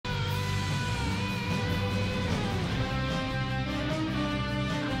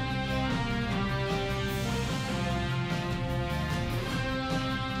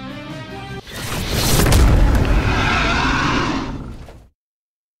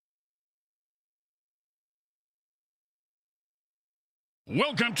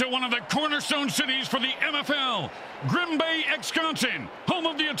Welcome to one of the cornerstone cities for the MFL, Green Bay, Ex-Consin, home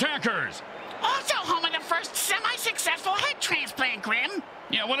of the Attackers. Also home of the first semi-successful head transplant, Grim.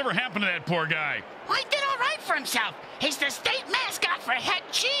 Yeah, whatever happened to that poor guy? Well, he did all right for himself. He's the state mascot for head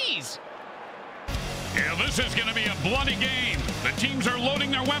cheese. Yeah, this is going to be a bloody game. The teams are loading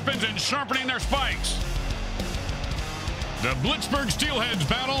their weapons and sharpening their spikes. The Blitzburgh Steelheads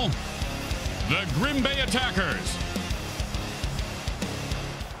battle the Green Bay Attackers.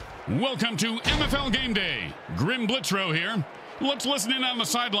 Welcome to MFL Game Day. Grim Blitzrow here. Let's listen in on the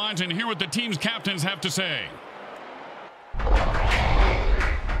sidelines and hear what the team's captains have to say.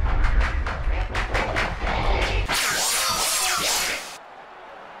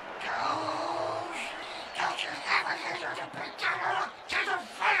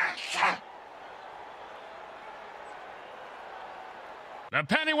 The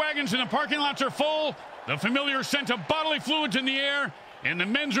paddy wagons in the parking lots are full, the familiar scent of bodily fluids in the air, and the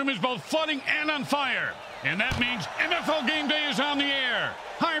men's room is both flooding and on fire. And that means MFL Game Day is on the air.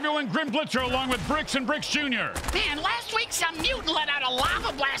 Hi, everyone. Grim Blitzer along with Bricks and Bricks Jr. Man, last week some mutant let out a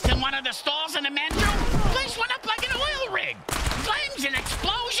lava blast in one of the stalls in the men's room. Place went up like an oil rig. Flames and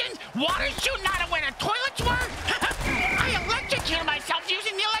explosions, water shooting out of where the toilets were. I electrocuted myself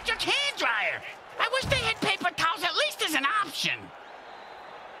using the electric hand dryer. I wish they had paper towels at least as an option.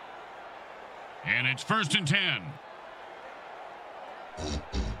 And it's 1st and 10.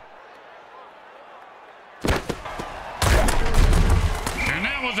 And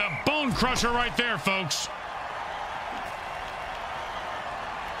that was a bone crusher right there, folks.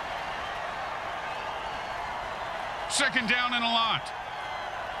 Second down and a lot.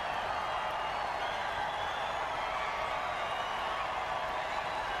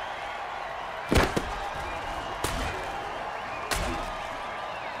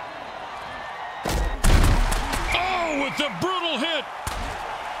 Oh, with the brutal hit.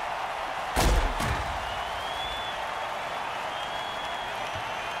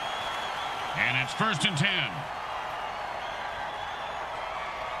 And it's 1st and 10.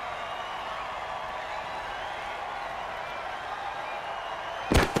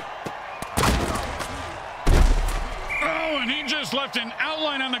 Oh, and he just left an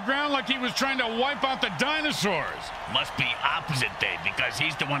outline on the ground like he was trying to wipe out the dinosaurs. Must be opposite day because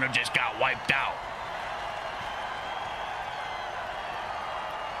he's the one who just got wiped out.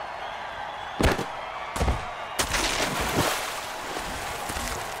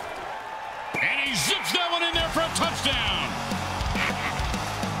 And he zips that one in there for a touchdown.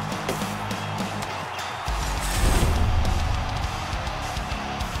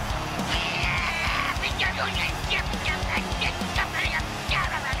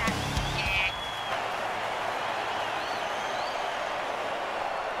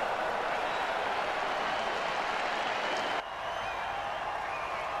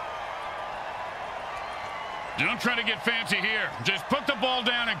 Don't try to get fancy here. Just put the ball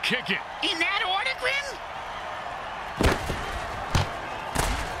down and kick it. In that order, Grim?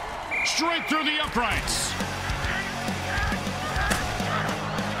 Straight through the uprights.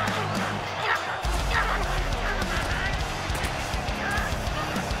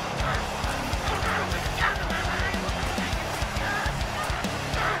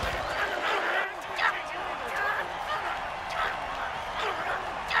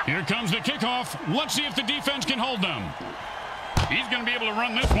 Here comes the kickoff. Let's see if the defense can hold them. He's going to be able to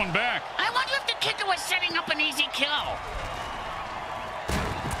run this one back. I wonder if the kicker was setting up an easy kill.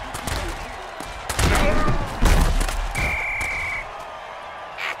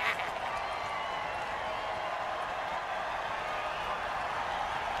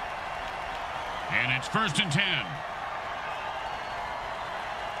 And it's 1st and 10.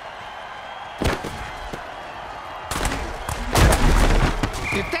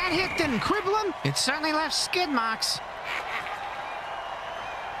 If that hit didn't cripple him, it certainly left skid marks.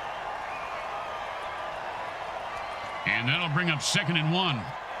 And that'll bring up 2nd and 1.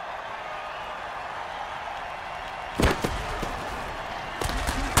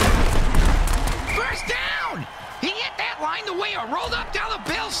 First down! He hit that line the way a rolled up dollar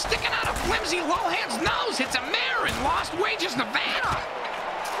bill sticking out of flimsy Lohan's nose hits a mayor in Lost Wages, Nevada.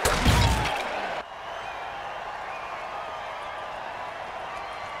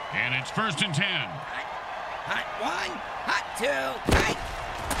 And it's 1st and 10. Hot 1, hot 2, hot.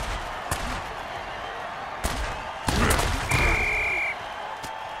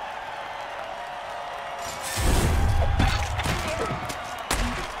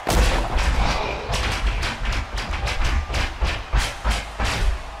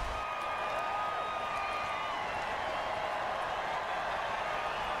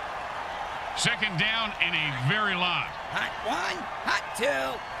 Second down and a very lot. Hot one, hot two,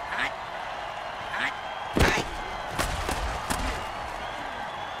 hot, hot, hot.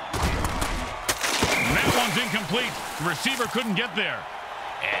 And that one's incomplete. The receiver couldn't get there.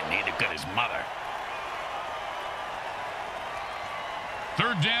 And neither could his mother.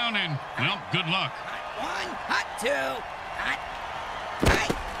 Third down and, well, good luck. Hot one, hot two, hot, hot.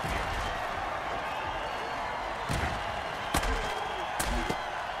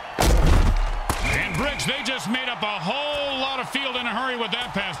 And Bricks, they just made up a whole lot of field in a hurry with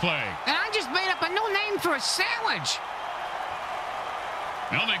that pass play. And I just made up a new name for a sandwich.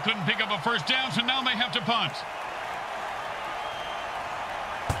 Well, they couldn't pick up a first down, so now they have to punt.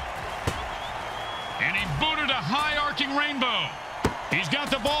 And he booted a high arcing rainbow. He's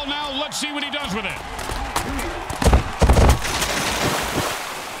got the ball now. Let's see what he does with it.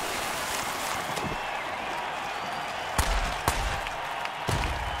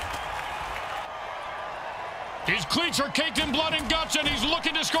 His cleats are caked in blood and guts, and he's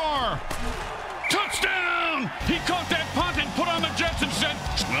looking to score. Touchdown! He caught that punt and put on the Jets and said,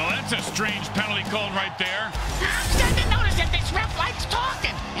 well, that's a strange penalty called right there. I'm starting to notice that this ref likes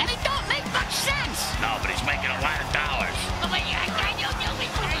talking, and it don't make much sense. No, but he's making a lot of dollars.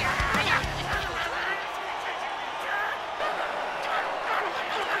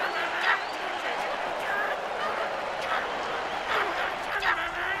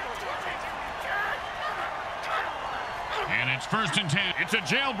 And it's 1st and 10. It's a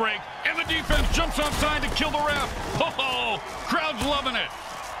jailbreak, and the defense jumps offside to kill the ref. Oh, crowd's loving it.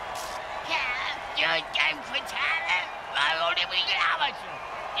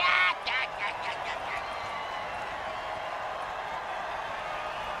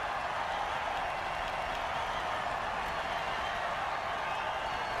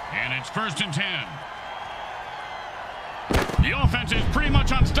 And it's 1st and 10. The offense is pretty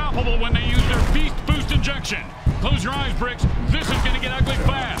much unstoppable when they use their Beast Boost injection. Close your eyes, Bricks. This is going to get ugly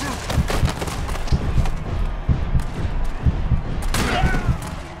fast.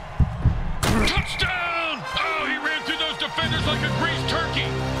 Touchdown! Oh, he ran through those defenders like a greased turkey.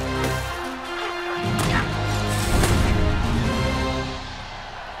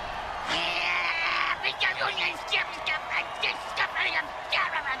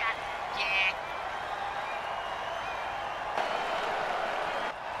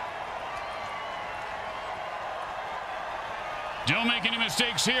 Don't make any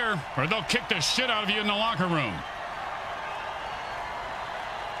mistakes here, or they'll kick the shit out of you in the locker room.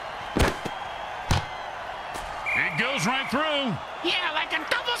 It goes right through. Yeah, like a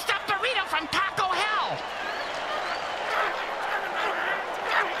double-stuffed burrito from Taco Hell.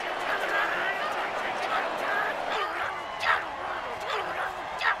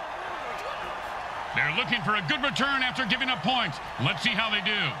 They're looking for a good return after giving up points. Let's see how they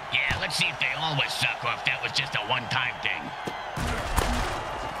do. Yeah, let's see if they always suck or if that was just a one-time thing.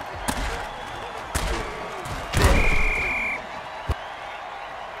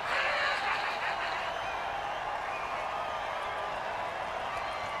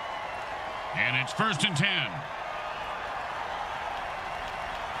 And it's 1st and 10.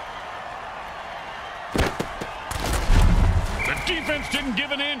 The defense didn't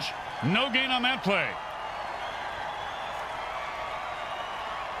give an inch. No gain on that play.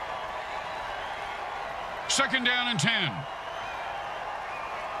 Second down and 10.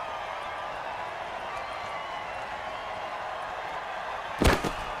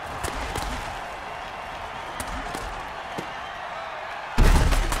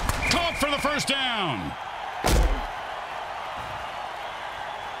 Caught for the first down.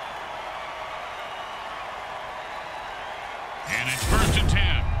 And it's 1st and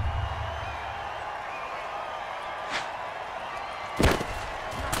 10.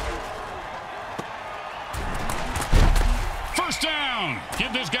 First down.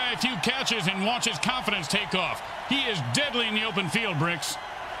 Give this guy a few catches and watch his confidence take off. He is deadly in the open field, Bricks.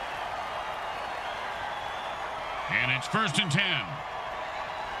 And it's 1st and 10.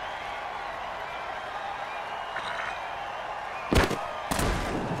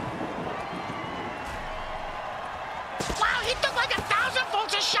 He took like 1,000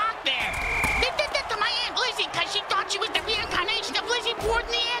 volts of shock there. They did that to my Aunt Lizzie because she thought she was the reincarnation of Lizzie Borden,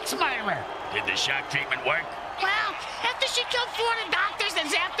 the ex-murderer. Did the shock treatment work? Well, after she killed 4 of the doctors and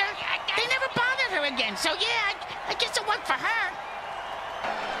zapped her, they never bothered her again. So, yeah, I guess it worked for her.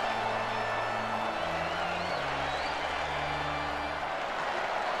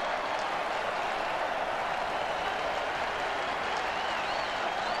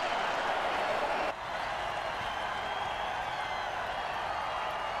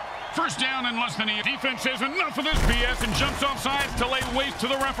 First down and less than a defense says enough of this BS and jumps off sides to lay waste to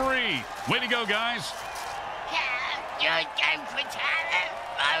the referee. Way to go, guys.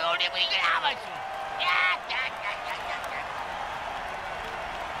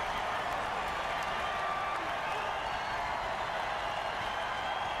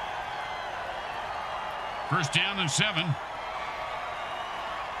 First down and 7.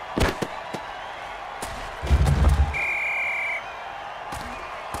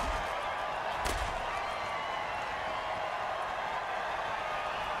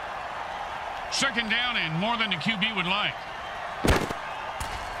 Second down and more than the QB would like.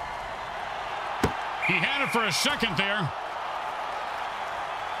 He had it for a second there.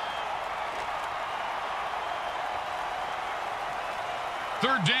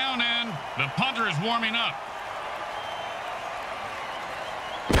 Third down and the punter is warming up.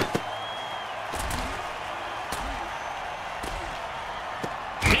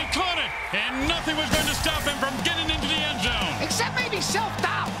 He caught it, and nothing was going to stop him from getting into the end zone. Except maybe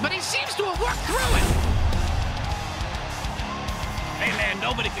self-doubt, but he seems to have worked through it. Hey, man,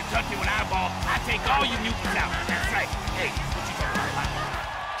 nobody can touch me when I ball. I take all you mutants out. That's right. Hey, what you talking about?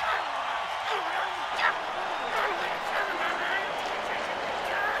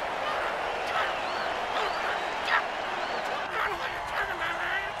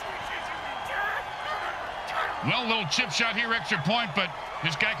 Well, little chip shot here, extra point, but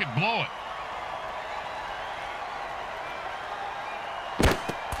this guy could blow it.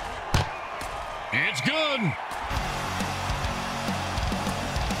 It's good.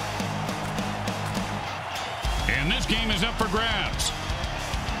 And this game is up for grabs.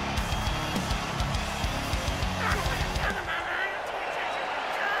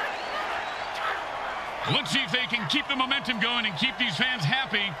 Let's see if they can keep the momentum going and keep these fans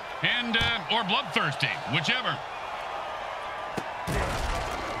happy and or bloodthirsty, whichever.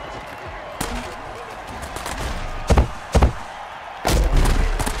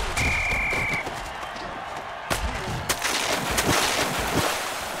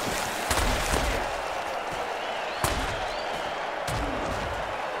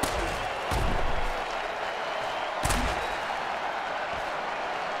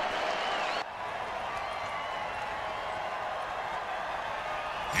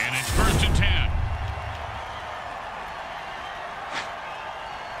 And it's first and 10.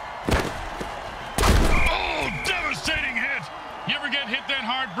 Oh, devastating hit. You ever get hit that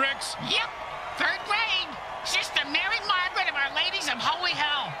hard, Bricks? Yep, third grade. Sister Mary Margaret of Our Ladies of Holy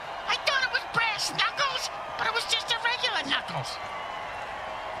Hell. I thought it was brass knuckles, but it was just a regular knuckles.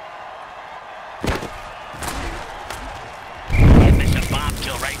 You missed a bomb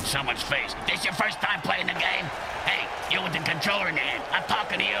kill right in someone's face. This your first time playing the game? Hey, you with the controller in your hand. I'm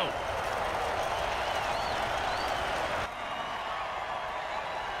talking to you.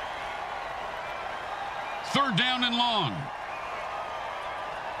 Third down and long.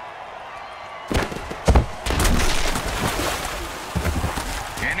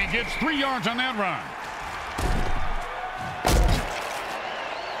 And he gets 3 yards on that run.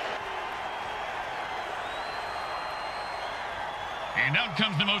 And out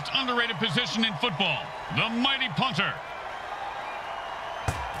comes the most underrated position in football, the mighty punter.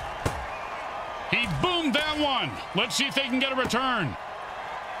 He boomed that one. Let's see if they can get a return.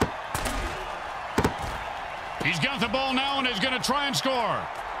 He's got the ball now and is going to try and score.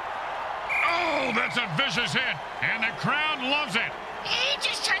 Oh, that's a vicious hit, and the crowd loves it. He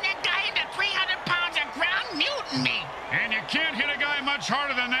just turned that guy into 300 pounds of ground mutant meat. And you can't hit a guy much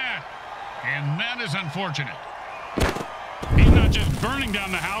harder than that. And that is unfortunate. He's not just burning down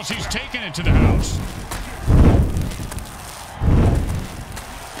the house, he's taking it to the house.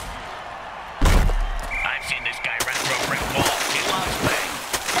 I've seen this guy run through a brick wall. He loves playing.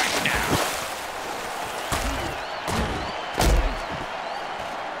 First down.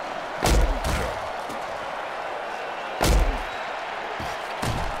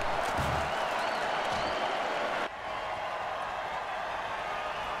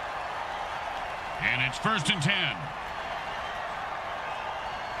 And it's first and 10.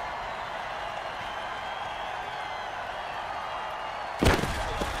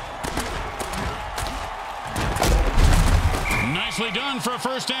 Nicely done for a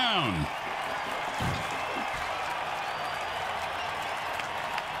first down.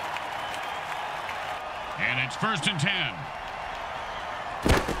 And it's first and 10.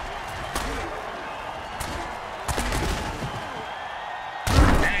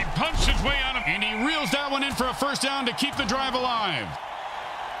 And he punched his way out of, and he reels that one in for a first down to keep the drive alive.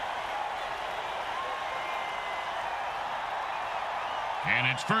 And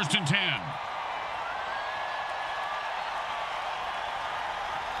it's first and 10.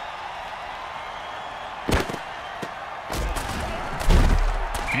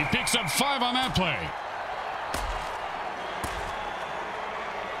 He picks up 5 on that play.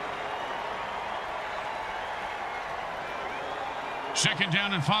 Second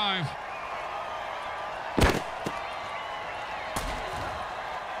down and 5.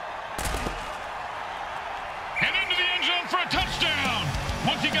 And into the end zone for a touchdown.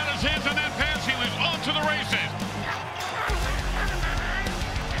 Once he got his hands on that pass, he was off to the races.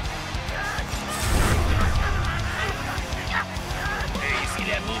 Hey, you see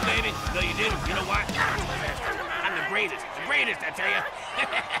that move, baby? No, you didn't. You know why? I'm the greatest. The greatest, I tell you.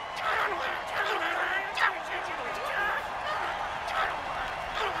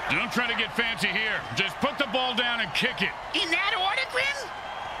 Don't try to get fancy here. Just put the ball down and kick it. In that order, Grim?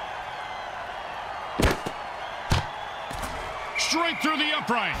 Straight through the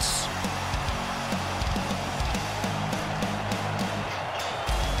uprights.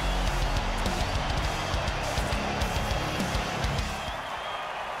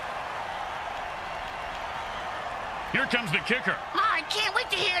 Here comes the kicker. Oh, I can't wait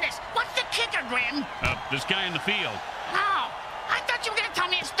to hear this. What's the kicker, Grim? This guy in the field. Oh, I thought you were going to tell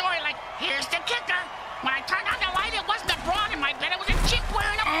me a story like, here's the kicker. When I turned on the light, it wasn't a broad in my bed. It was a chip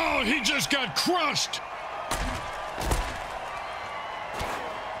wearing a... Oh, he just got crushed.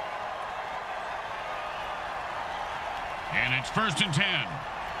 And it's 1st and 10.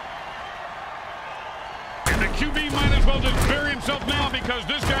 And the QB might as well just bury himself now because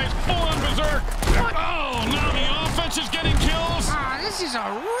this guy's full on berserk. Oh, now the offense is getting kills. Oh, this is a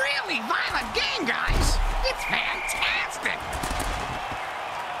really violent game, guys. It's fantastic.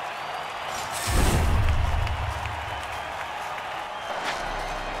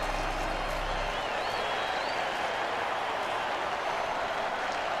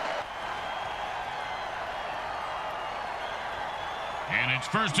 And it's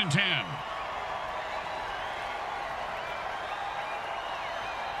 1st and 10.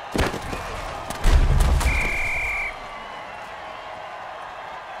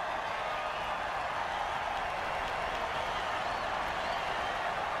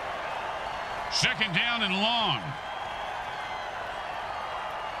 Second down and long.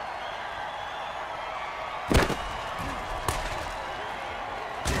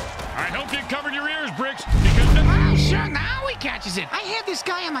 I hope you covered your ears, Bricks, because... Oh, sure, now he catches it. I had this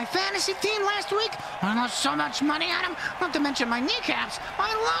guy on my fantasy team last week. I lost so much money on him, not to mention my kneecaps. My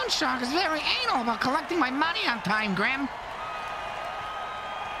loan shark is very anal about collecting my money on time, Grim.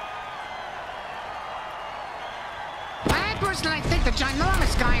 I personally think the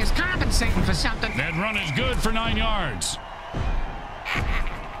ginormous guy is compensating for something. That run is good for 9 yards.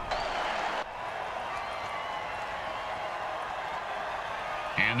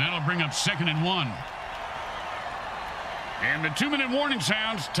 And that'll bring up 2nd and 1. And the 2-minute warning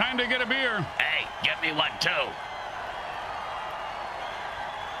sounds. Time to get a beer. Hey, get me one, too.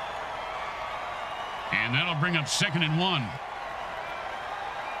 And that'll bring up 2nd and 1.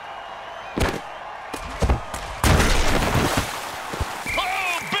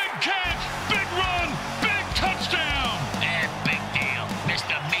 Oh, big catch, big run, big touchdown. Big deal.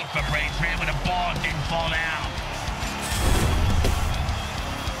 Mr. Meat for Brains ran with a ball and didn't fall down.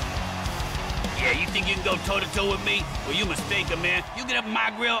 Yeah, you think you can go toe-to-toe with me? Well, you mistaken, man. You get up in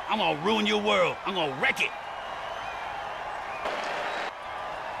my grill, I'm gonna ruin your world. I'm gonna wreck it.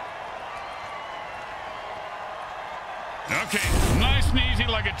 Okay, nice and easy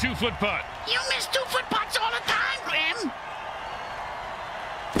like a 2-foot putt. You miss 2-foot putts all the time, Grim.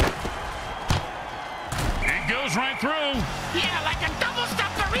 It goes right through. Yeah, like a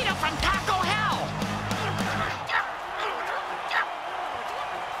double-stuffed burrito from Taco Hell.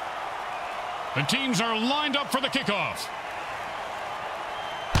 The teams are lined up for the kickoff.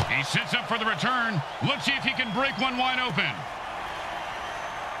 He sets up for the return. Let's see if he can break one wide open.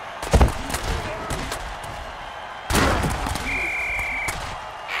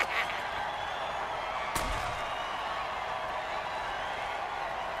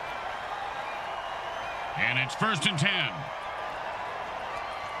 And it's 1st and 10.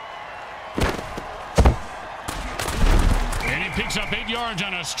 And he picks up 8 yards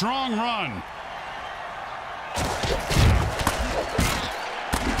on a strong run.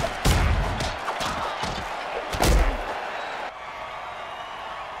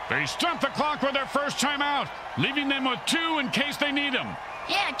 They stop the clock with their first timeout, leaving them with 2 in case they need them.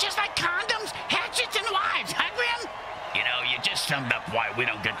 Yeah, just like condoms, hatchets, and wives, huh, Grim? You know, you just summed up why we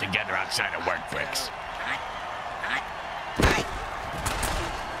don't get together outside of work, Bricks.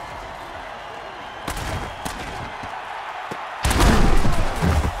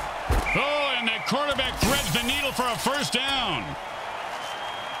 Oh, and the quarterback threads the needle for a first down.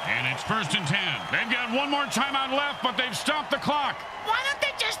 And it's 1st and 10. They've got one more timeout left, but they've stopped the clock. Why don't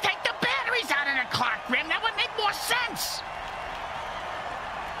they just sense.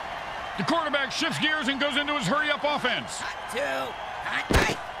 The quarterback shifts gears and goes into his hurry-up offense. Hot 2. Hot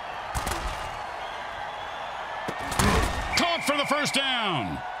 8. Caught for the first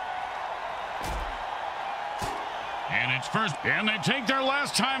down. And it's first, and they take their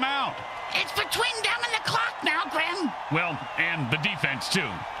last time out. It's between them and the clock now, Grim. Well, and the defense,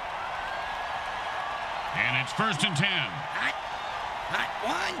 too. And it's 1st and 10. Hot. Hot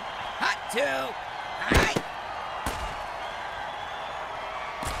 1. Hot 2. Hot 8.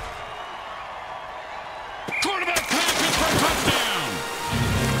 Quarterback passes for a touchdown.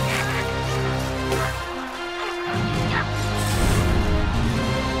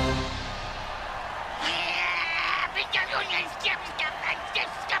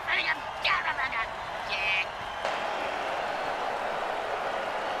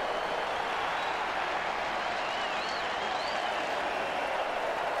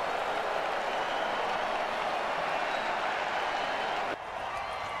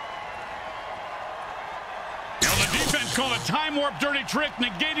 Called a time warp dirty trick,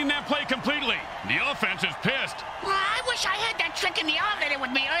 negating that play completely. The offense is pissed. Well, I wish I had that trick in the elevator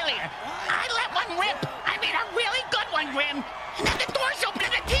with me earlier. I let one rip. I mean, a really good one, Grim. And then the doors open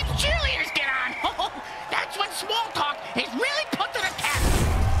and the team's cheerleaders get on. That's when small talk is really put to the test.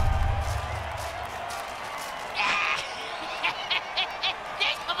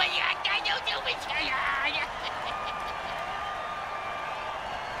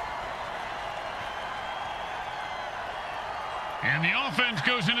 And the offense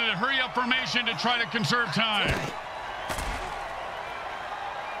goes into the hurry-up formation to try to conserve time.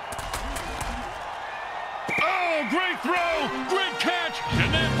 Oh, great throw! Great catch! And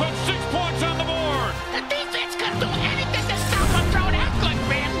that puts 6 points on the board! The defense couldn't do anything to stop a throw that good,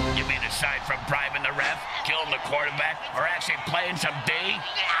 Grim. You mean aside from bribing the ref, killing the quarterback, or actually playing some D?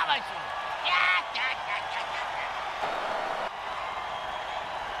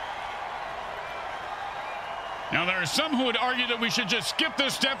 Now, there are some who would argue that we should just skip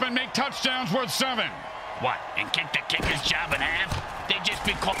this step and make touchdowns worth 7. What, and kick the kicker's job in half? They just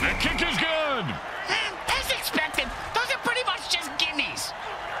be called... The kick is good! As expected, those are pretty much just gimmies.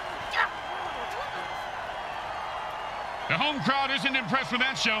 The home crowd isn't impressed with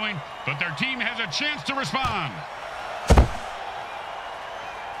that showing, but their team has a chance to respond.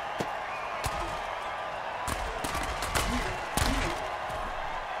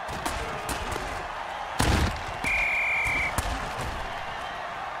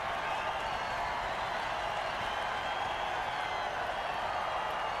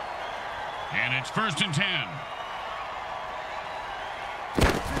 And it's 1st and 10.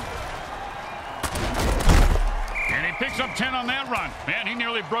 And he picks up 10 on that run. Man, he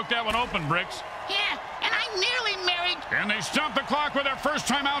nearly broke that one open, Bricks. Yeah, and I nearly married... And they stomp the clock with their first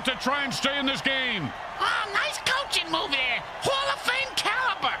time out to try and stay in this game. Oh, nice coaching move there. Hall of Fame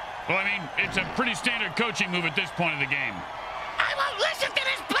caliber. Well, I mean, it's a pretty standard coaching move at this point of the game. I won't listen to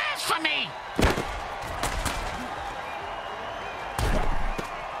this blasphemy.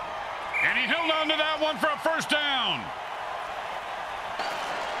 And he held on to that one for a first down.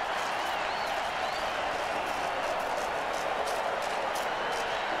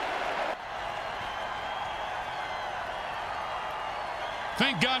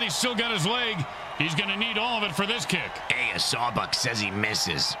 Thank God he's still got his leg. He's going to need all of it for this kick. Hey, a sawbuck says he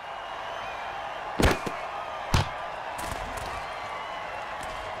misses.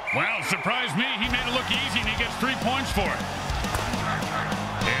 Well, surprised me. He made it look easy, and he gets 3 points for it.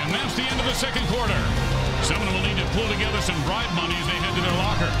 And that's the end of the second quarter. Someone will need to pull together some bribe money as they head to their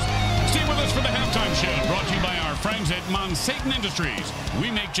lockers. Stay with us for the halftime show, brought to you by our friends at Monsatan Industries.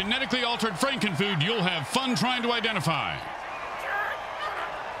 We make genetically altered frankenfood you'll have fun trying to identify.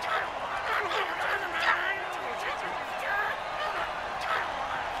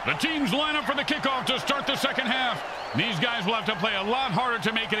 The teams line up for the kickoff to start the second half. These guys will have to play a lot harder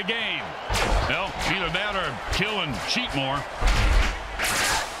to make it a game. Well, either that or kill and cheat more.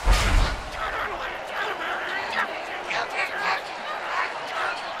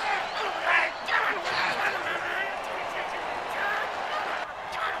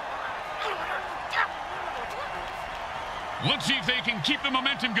 Let's see if they can keep the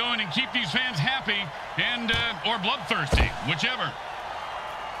momentum going and keep these fans happy and or bloodthirsty, whichever.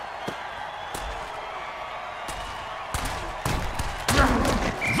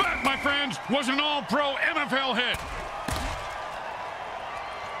 That, my friends, was an all-pro MFL hit.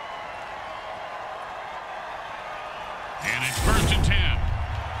 And it's 1st and 10.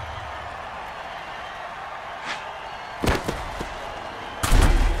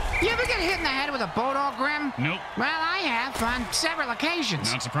 You ever get hit in the head with a boat all, Grim? Nope. Well, I have on several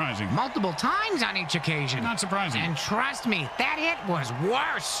occasions. Not surprising. Multiple times on each occasion. Not surprising. And trust me, that hit was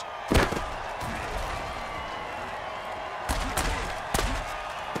worse.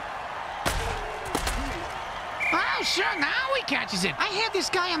 Oh, sure, now he catches it. I had this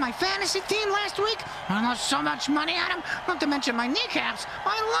guy on my fantasy team last week. I lost so much money on him, not to mention my kneecaps.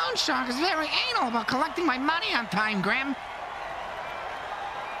 My loan shark is very anal about collecting my money on time, Grim.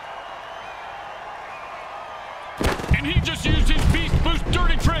 And he just used his Beast Boost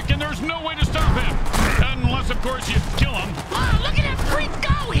dirty trick, and there's no way to stop him. Unless, of course, you kill him. Oh, look at him freak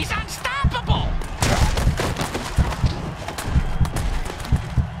go! He's unstoppable!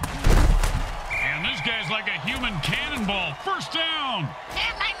 And this guy's like a human cannonball. First down.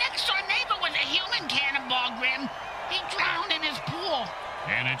 And my next-door neighbor was a human cannonball, Grim. He drowned in his pool.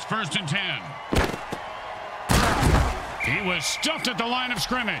 And it's 1st and 10. He was stuffed at the line of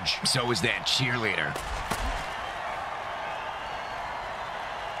scrimmage. So was that cheerleader.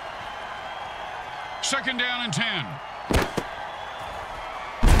 Second down and 10.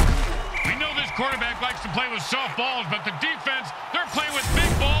 We know this quarterback likes to play with soft balls, but the defense, they're playing with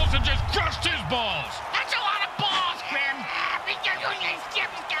big balls and just crushed his balls. That's a lot of balls, Grim.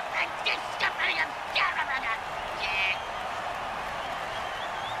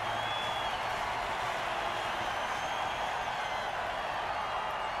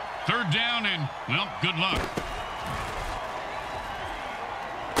 Third down and, well, good luck.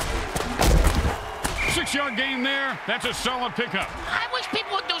 6-yard gain there. That's a solid pickup. I wish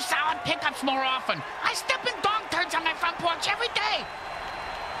people would do solid pickups more often. I step in dog turds on my front porch every day.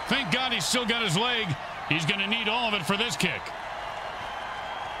 Thank God he's still got his leg. He's going to need all of it for this kick.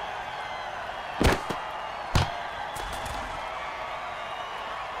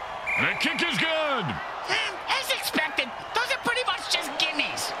 The kick is good. As expected, those are pretty much just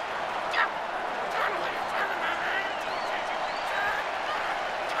gimmies.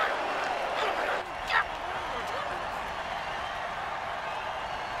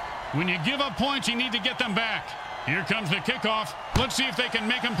 When you give up points, you need to get them back. Here comes the kickoff. Let's see if they can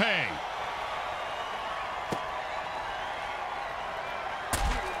make them pay.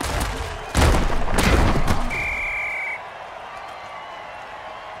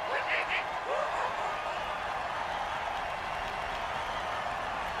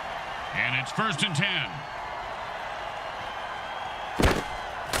 And it's 1st and 10.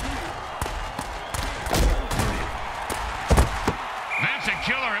 That's a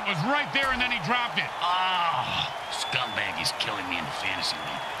killer. It was right there, and then he dropped it. Oh, scumbag is killing me in the fantasy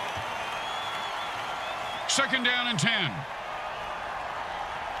league. Second down and 10.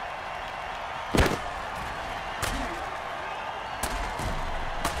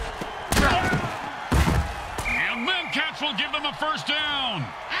 And then Cats will give them a first down.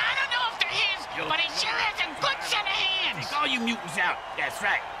 I don't know if they're his, but he sure has a good set of hands. Take all you mutants out. That's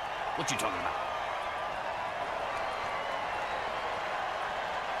right. What you talking about?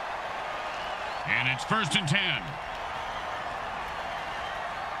 And it's 1st and 10.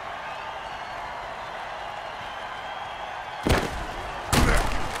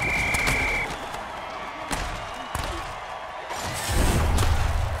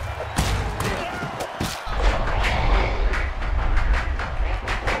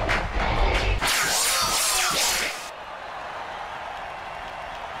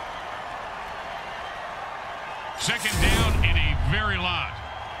 Second down in a very lot.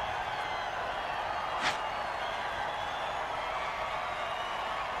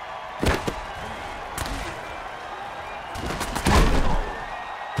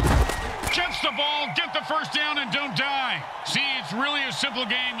 Catch the ball, get the first down, and don't die. See, it's really a simple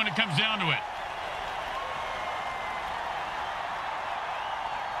game when it comes down to it.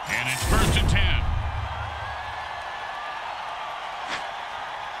 And it's 1st and 10.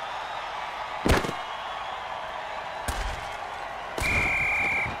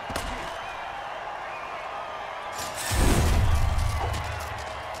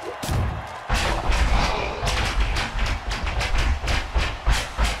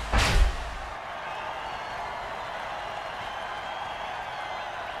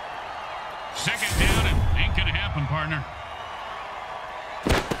 Second down, and ain't gonna happen, partner.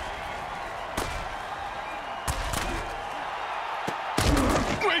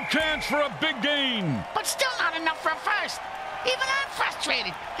 Great chance for a big gain. But still not enough for a first. Even I'm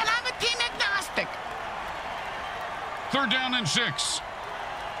frustrated, and I'm a team agnostic. Third down and 6.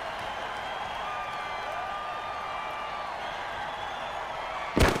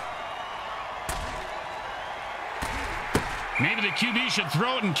 Maybe the QB should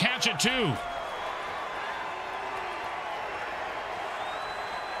throw it and catch it too.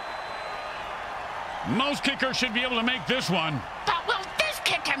 Most kickers should be able to make this one. But will this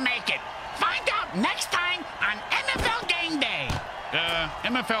kicker make it? Find out next time on MFL Game Day.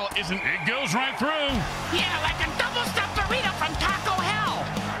 MFL isn't. It goes right through. Yeah, like a double-stuffed burrito from Taco Hell.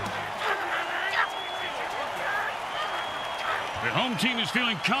 The home team is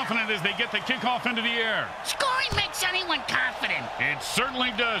feeling confident as they get the kickoff into the air. Scoring makes anyone confident. It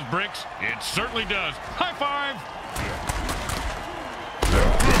certainly does, Bricks. It certainly does. High five.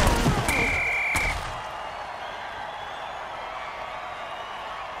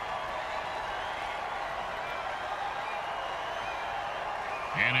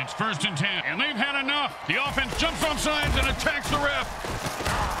 And it's 1st and 10. And they've had enough. The offense jumps off sides and attacks the ref.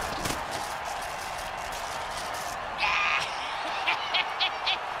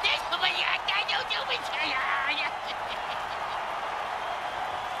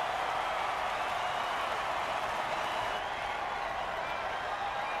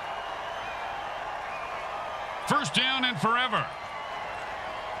 First down and forever.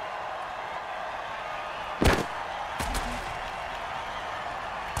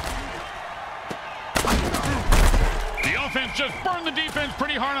 The offense just burned the defense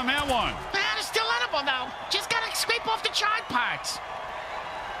pretty hard on that one. It's still edible, though. Just gotta scrape off the charred parts.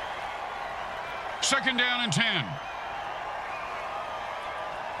 2nd down and 10.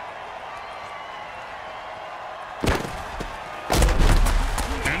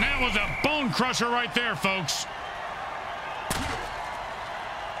 And that was a bone crusher right there, folks.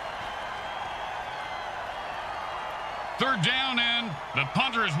 Third down, and the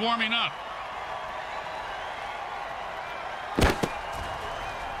punter is warming up.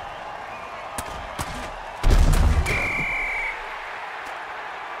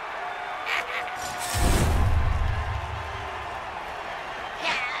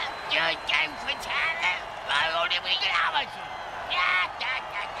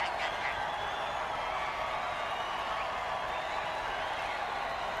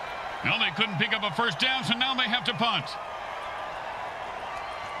 Well, they couldn't pick up a first down, so now they have to punt.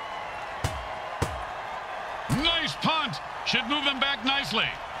 Nice punt. Should move them back nicely.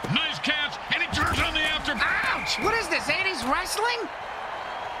 Nice catch, and he turns on the after. Ouch! What is this, 80s wrestling?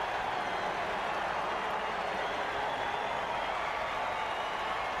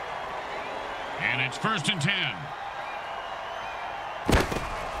 And it's 1st and 10.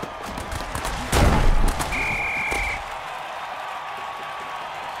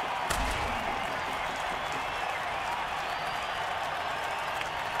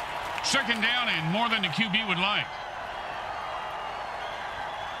 Second down and more than the QB would like.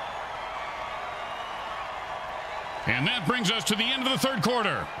 And that brings us to the end of the 3rd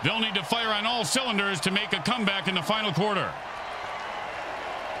quarter. They'll need to fire on all cylinders to make a comeback in the final quarter.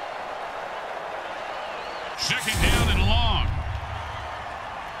 2nd down and long.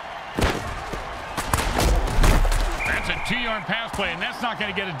 That's a 2-yard pass play, and that's not going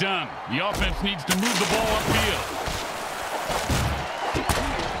to get it done. The offense needs to move the ball upfield.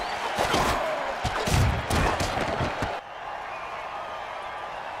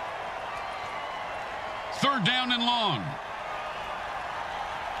 Third down and long.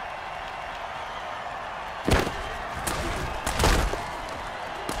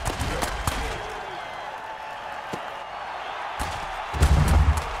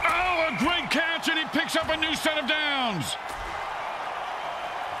 Oh, a great catch, and he picks up a new set of downs.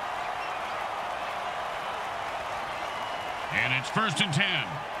 And it's 1st and 10.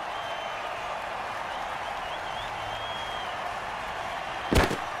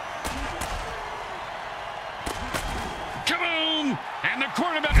 Kaboom! And the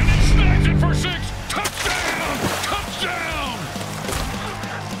quarterback, and he snags it for 6. Touchdown! Touchdown!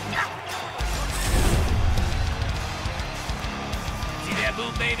 See that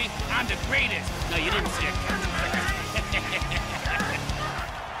move, baby? I'm the greatest. No, you didn't see it.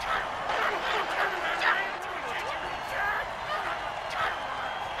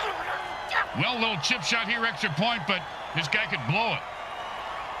 Well, little chip shot here, extra point, but this guy could blow it.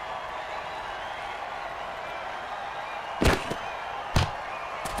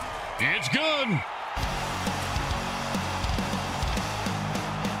 It's good.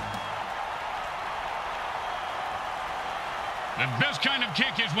 The best kind of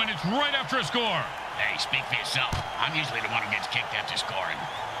kick is when it's right after a score. Hey, speak for yourself. I'm usually the one who gets kicked after scoring.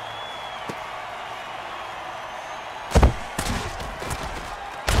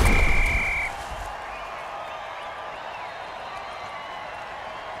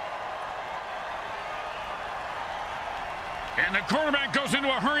 And the quarterback goes into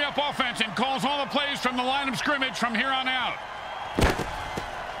a hurry-up offense and calls all the plays from the line of scrimmage from here on out.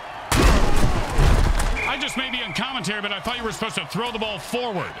 I just may be in commentary, but I thought you were supposed to throw the ball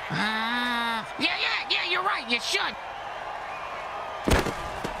forward. Yeah, you're right. You should.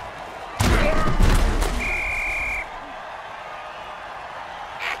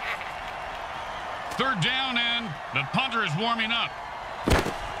 Third down, and the punter is warming up.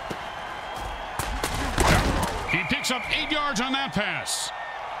 He picks up 8 yards on that pass.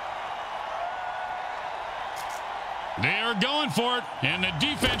 They are going for it, and the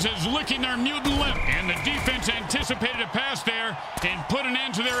defense is licking their mutant lip. And the defense anticipated a pass there and put an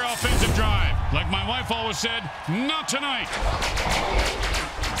end to their offensive drive. Like my wife always said, not tonight.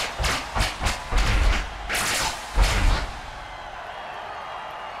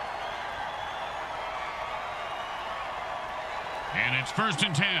 And it's 1st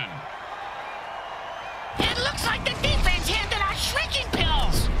and 10. It looks like the defense handed out shrinking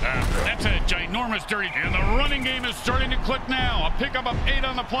pills. That's a ginormous dirty. And the running game is starting to click now. A pickup of 8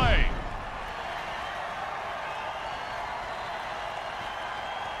 on the play.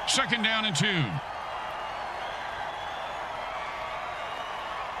 2nd down and 2.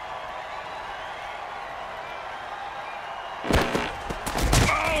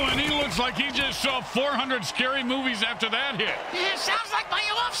 And he looks like he just saw 400 scary movies after that hit. Yeah, sounds like my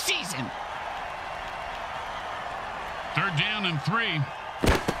off season. 3rd down and 3.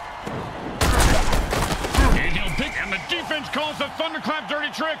 And he'll pick, and the defense calls the thunderclap dirty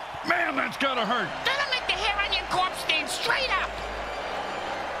trick. Man, that's gotta hurt. That'll make the hair on your corpse stand straight up.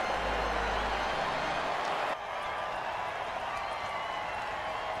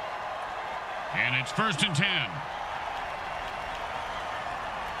 And it's 1st and 10.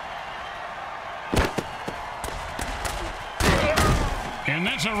 And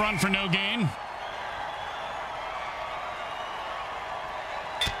that's a run for no gain.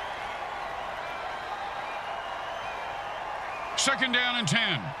 Second down and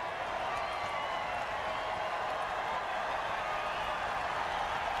 10.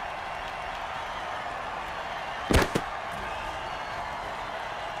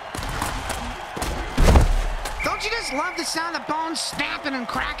 Don't you just love the sound of bones snapping and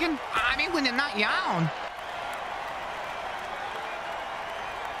cracking? I mean, when they're not your own.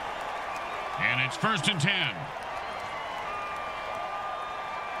 And it's 1st and 10.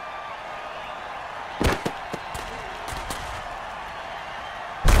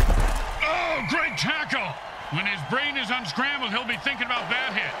 Oh, great tackle. When his brain is unscrambled, he'll be thinking about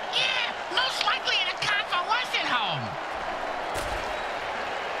that hit. Yeah, most likely in a convalescent home.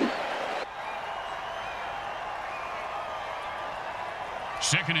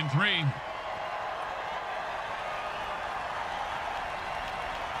 Second and 3.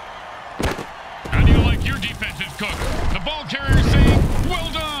 How do you like your defense's cook? The ball carrier saying,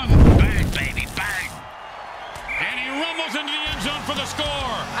 well done. Burn, baby, burn. And he rumbles into the end zone for the score.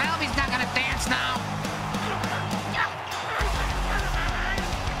 I hope he's not going to dance now.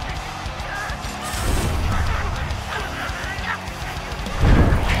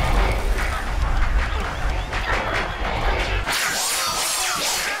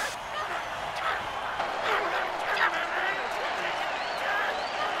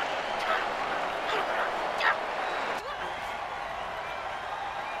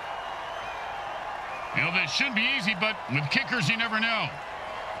 You know, this should be easy, but with kickers, you never know.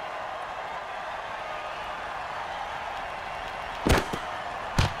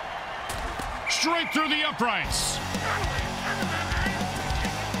 Straight through the uprights.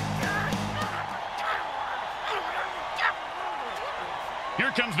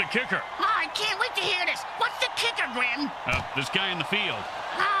 Here comes the kicker. Oh, I can't wait to hear this. What's the kicker, Grim? This guy in the field.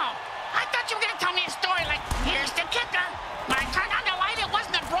 Oh, I thought you were going to tell me a story like, here's the kicker. When I turned on the light, it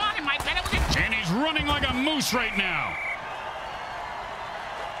wasn't a broad in my bed, it was a... And he's running like a moose right now.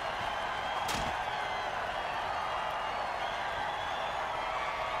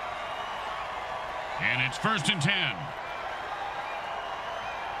 And it's 1st and 10.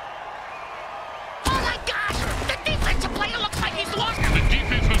 Oh, my gosh! The defensive player looks like he's lost... And the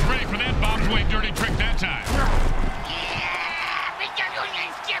defense was ready for that Bob's Way dirty trick that time.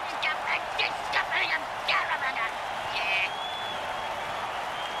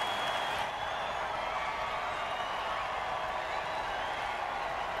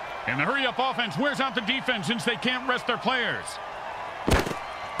 And the hurry-up offense wears out the defense since they can't rest their players.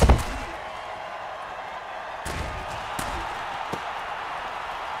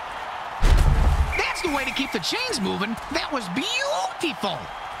 That's the way to keep the chains moving. That was beautiful.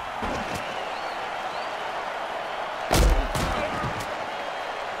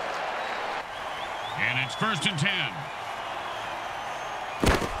 And it's 1st and 10.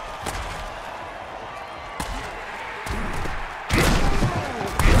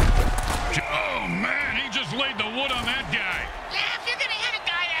 Oh, man, he just laid the wood on that guy. Yeah, if you're gonna hit a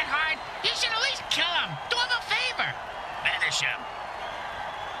guy that hard, you should at least kill him.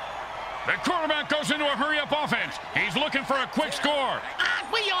 The quarterback goes into a hurry-up offense. He's looking for a quick score.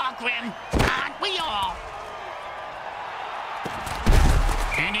 Aren't we all, Grim? Aren't we all?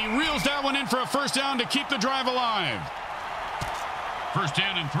 And he reels that one in for a first down to keep the drive alive. First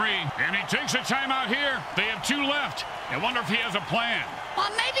down and 3. And he takes a timeout here. They have 2 left. I wonder if he has a plan.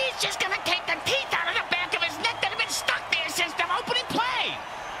 Well, maybe he's just going to take the teeth out of the back of his neck that have been stuck there since the opening play.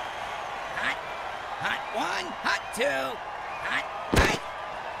 Hot. Hot 1. Hot 2. Hot.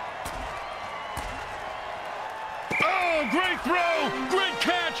 Oh, great throw. Great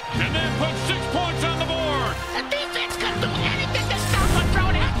catch. And that puts 6 points on the board. The defense couldn't do anything to stop a throw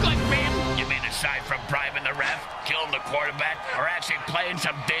that good, Grim. You mean aside from bribing the ref, killing the quarterback, or actually playing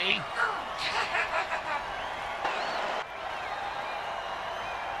some D?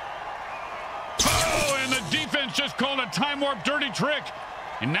 Oh, and the defense just called a time warp dirty trick.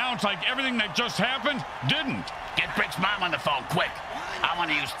 And now it's like everything that just happened didn't. Get Brick's mom on the phone, quick. I want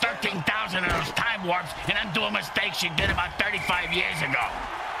to use 13,000 of those time warps and undo a mistake she did about 35 years ago.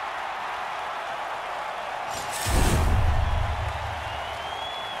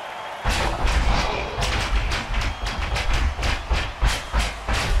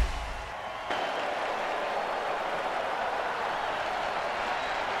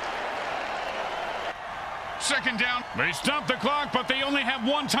 Second down. They stop the clock, but they only have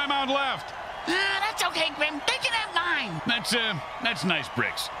 1 timeout left. That's okay, Grim. They can have 9. That's nice,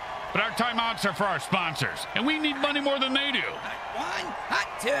 Bricks. But our timeouts are for our sponsors, and we need money more than they do. Hot 1.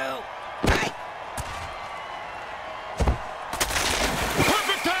 Hot 2. Hot.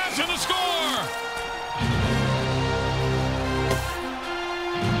 Perfect pass and a score!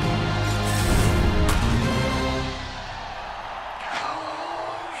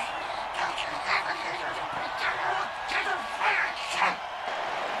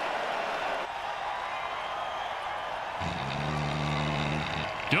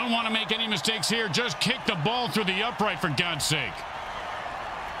 Don't want to make any mistakes here. Just kick the ball through the upright, for God's sake.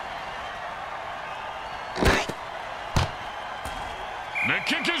 The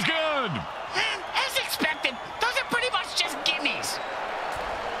kick is good. As expected, those are pretty much just gimmies.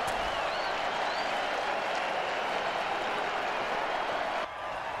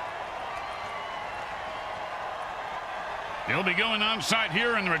 They'll be going onside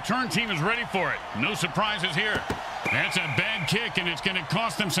here, and the return team is ready for it. No surprises here. That's a bad kick, and it's going to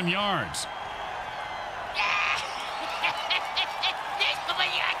cost them some yards.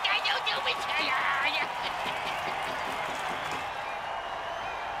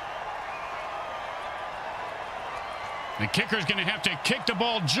 The kicker's going to have to kick the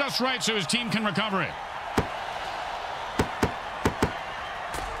ball just right so his team can recover it.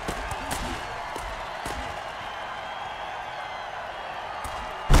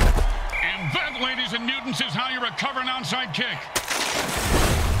 And that, ladies and Newtons, is how you recover an onside kick.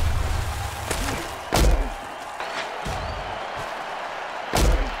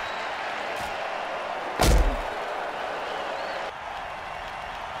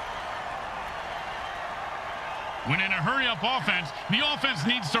 When in a hurry-up offense, the offense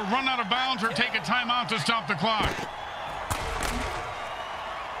needs to run out of bounds or take a timeout to stop the clock.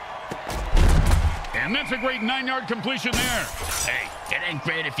 And that's a great 9-yard completion there. Hey, it ain't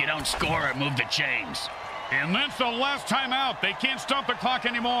great if you don't score or move the chains. And that's the last timeout. They can't stop the clock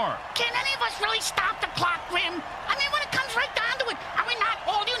anymore. Can any of us really stop the clock, Grim? I mean, when it comes right down to it, are we not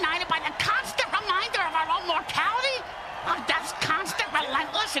all united by the constant reminder of our own mortality? Of death's constant,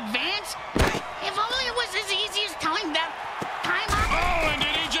 relentless advance? If only it was as easy as telling them, time out. Oh, and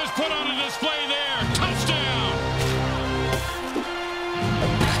did he just put on a display there? Touchdown!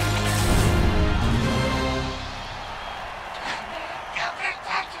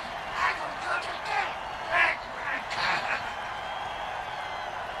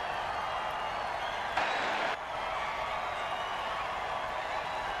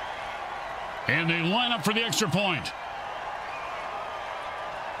 And they line up for the extra point.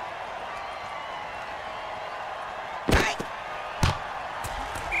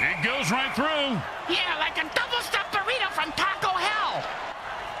 It goes right through. Yeah, like a double-stuffed burrito from Taco Hell.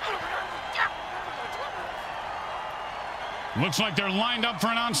 Looks like they're lined up for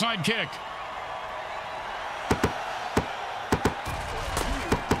an onside kick.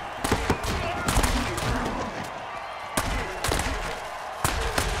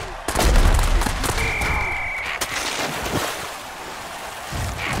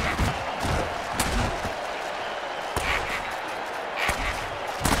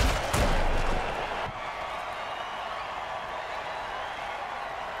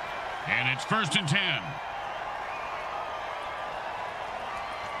 And it's 1st and 10.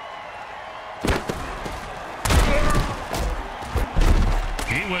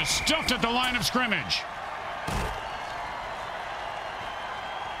 He was stuffed at the line of scrimmage.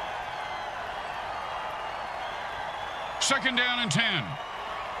 Second down and 10.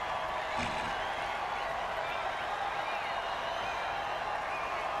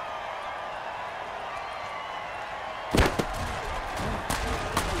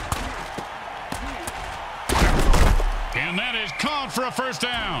 And that is caught for a first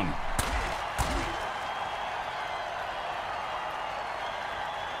down.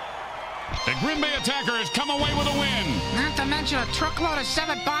 The Green Bay attacker has come away with a win. Not to mention a truckload of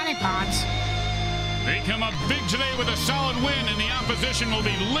severed body parts. They come up big today with a solid win, and the opposition will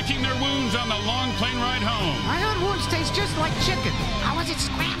be licking their wounds on the long plane ride home. I heard wounds taste just like chicken. How was it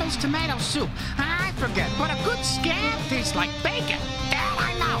Scrabble's tomato soup? I forget, but a good scab tastes like bacon. That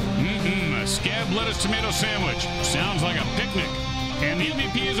I know. A scab lettuce tomato sandwich. Sounds like a picnic. And the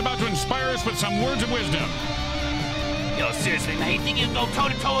MVP is about to inspire us with some words of wisdom. Yo, seriously, man, you think you can go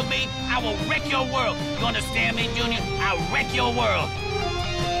toe-to-toe with me? I will wreck your world. You understand me, Junior? I'll wreck your world.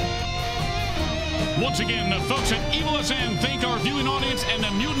 Once again, the folks at Evil SN thank our viewing audience and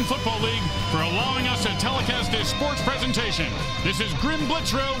the Mutant Football League for allowing us to telecast this sports presentation. This is Grim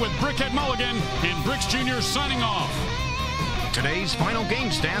Blitzburgh with Brickhead Mulligan and Bricks Jr. signing off. Today's final game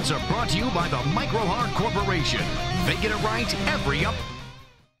stats are brought to you by the Micro Hard Corporation. They get it right every up.